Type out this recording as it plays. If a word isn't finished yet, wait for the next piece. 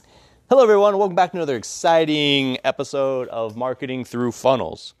Hello everyone, welcome back to another exciting episode of Marketing Through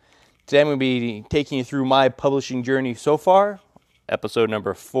Funnels. Today I'm going to be taking you through my publishing journey so far, episode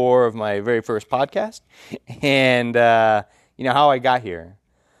number 4 of my very first podcast, and how I got here.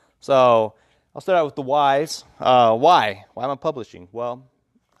 So I'll start out with the whys. Why? Why am I publishing? Well,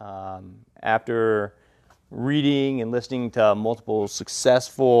 after reading and listening to multiple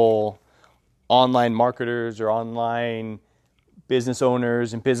successful online marketers or online business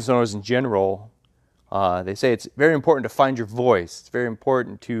owners and business owners in general, they say it's very important to find your voice. It's very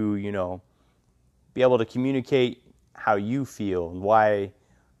important to, be able to communicate how you feel and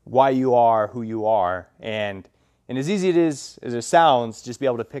why you are who you are. And as easy as it sounds, just be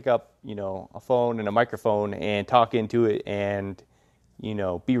able to pick up, a phone and a microphone and talk into it and, be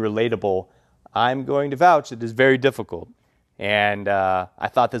relatable. I'm going to vouch that it's very difficult. And I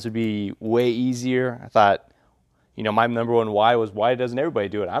thought this would be way easier. I thought, my number one why was, why doesn't everybody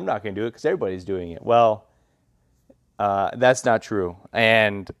do it? I'm not going to do it because everybody's doing it. Well, that's not true.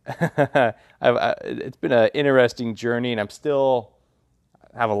 And it's been an interesting journey, and I still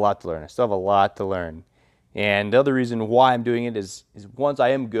have a lot to learn. And the other reason why I'm doing it is once I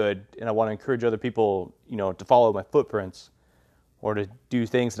am good, and I want to encourage other people, to follow my footprints or to do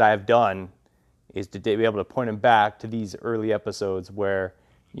things that I have done, is to be able to point them back to these early episodes where,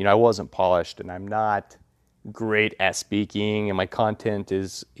 I wasn't polished and I'm not great at speaking, and my content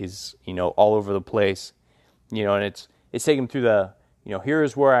is all over the place, and it's taken through the,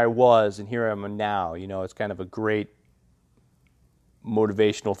 here's where I was and here I am now. It's kind of a great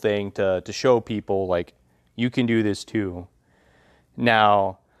motivational thing to show people, like, you can do this too.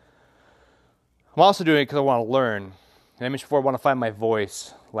 Now, I'm also doing it because I want to learn. And I mentioned before, I want to find my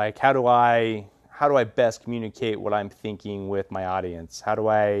voice. Like, how do I best communicate what I'm thinking with my audience? How do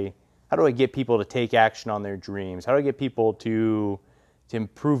I get people to take action on their dreams? How do I get people to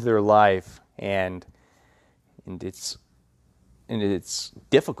improve their life? And it's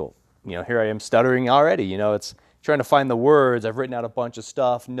difficult. Here I am stuttering already. It's trying to find the words. I've written out a bunch of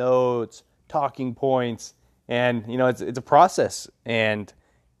stuff, notes, talking points, and it's a process. And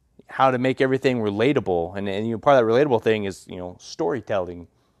how to make everything relatable. And part of that relatable thing is storytelling.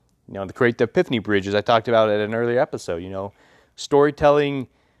 To create the epiphany bridges I talked about at an earlier episode. Storytelling,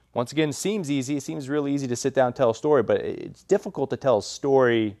 once again, seems easy. It seems really easy to sit down and tell a story, but it's difficult to tell a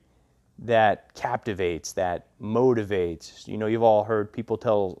story that captivates, that motivates. You've all heard people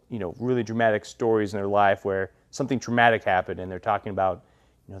tell, really dramatic stories in their life where something traumatic happened, and they're talking about,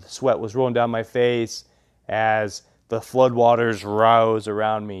 the sweat was rolling down my face as the floodwaters rose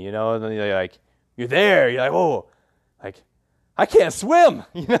around me, and then you're like, you're there, you're like, oh, like, I can't swim,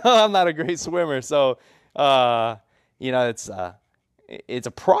 I'm not a great swimmer. So, it's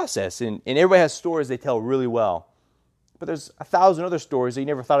a process, and everybody has stories they tell really well. But there's 1,000 other stories that you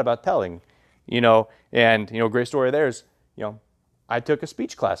never thought about telling, and, a great story there is, I took a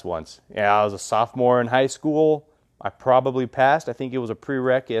speech class once. I was a sophomore in high school. I probably passed. I think it was a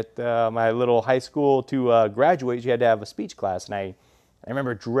prereq at my little high school to graduate. You had to have a speech class, and I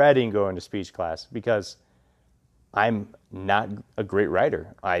remember dreading going to speech class because I'm not a great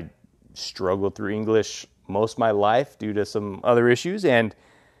writer. I struggled through English most of my life due to some other issues, and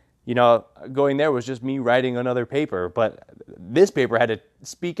going there was just me writing another paper, but this paper had to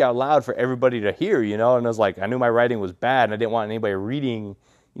speak out loud for everybody to hear, and I was like, I knew my writing was bad, and I didn't want anybody reading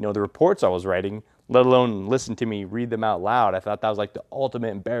the reports I was writing, let alone listen to me read them out loud. I thought that was like the ultimate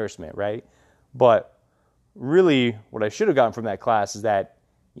embarrassment, right? But really what I should have gotten from that class is that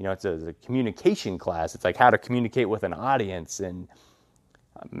it's a communication class. It's like how to communicate with an audience, and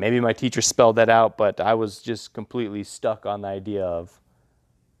maybe my teacher spelled that out, but I was just completely stuck on the idea of,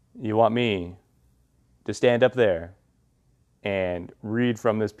 you want me to stand up there and read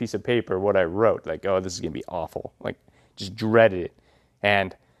from this piece of paper what I wrote? Like, oh, this is going to be awful. Like, just dreaded it.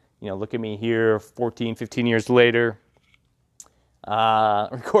 And, look at me here 14, 15 years later,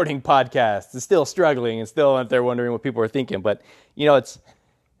 recording podcasts, and still struggling and still out there wondering what people are thinking. But, it's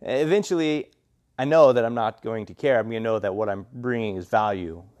eventually, I know that I'm not going to care. I'm going to know that what I'm bringing is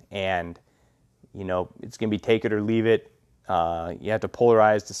value, and, it's going to be take it or leave it. You have to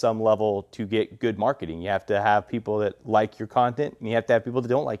polarize to some level to get good marketing. You have to have people that like your content, and you have to have people that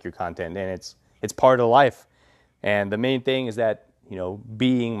don't like your content, and it's part of life. And the main thing is that,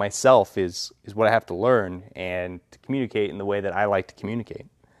 being myself is what I have to learn and to communicate in the way that I like to communicate.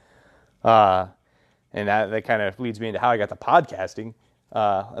 And that kind of leads me into how I got to podcasting.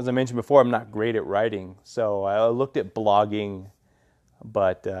 As I mentioned before, I'm not great at writing, so I looked at blogging,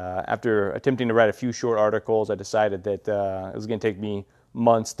 but after attempting to write a few short articles, I decided that it was going to take me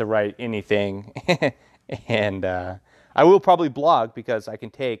months to write anything. And I will probably blog because I can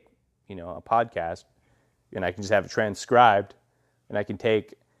take a podcast, and I can just have it transcribed, and I can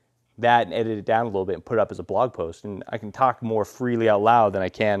take that and edit it down a little bit and put it up as a blog post. And I can talk more freely out loud than I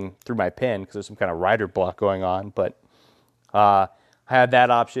can through my pen because there's some kind of writer block going on. But I had that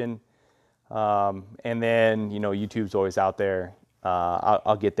option. And then, YouTube's always out there.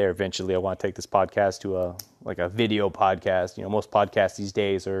 I'll get there eventually. I want to take this podcast to a video podcast. Most podcasts these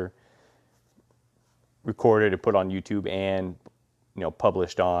days are recorded and put on YouTube and,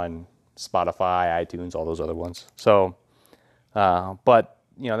 published on Spotify, iTunes, all those other ones. So, but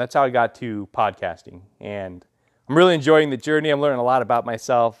that's how I got to podcasting, and I'm really enjoying the journey. I'm learning a lot about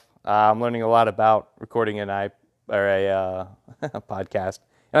myself. I'm learning a lot about recording a podcast,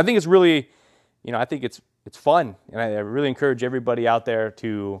 and I think it's really, I think it's fun, and I really encourage everybody out there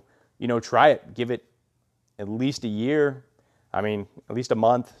to, try it. Give it at least a year. I mean, at least a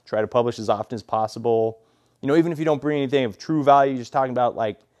month. Try to publish as often as possible. Even if you don't bring anything of true value, just talking about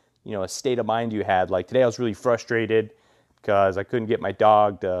a state of mind you had. Like today, I was really frustrated because I couldn't get my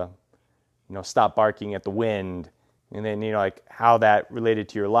dog to, stop barking at the wind. And then, how that related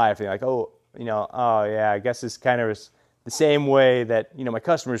to your life. And you're like, oh yeah, I guess it's kind of the same way that, my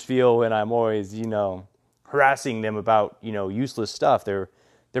customers feel when I'm always, harassing them about, useless stuff. They're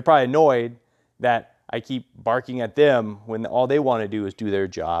probably annoyed that I keep barking at them when all they want to do is do their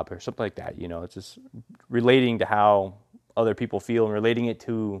job or something like that. It's just relating to how other people feel and relating it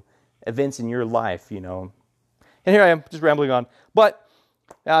to events in your life, And here I am, just rambling on. But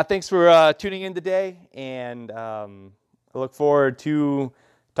thanks for tuning in today, and I look forward to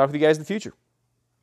talking with you guys in the future.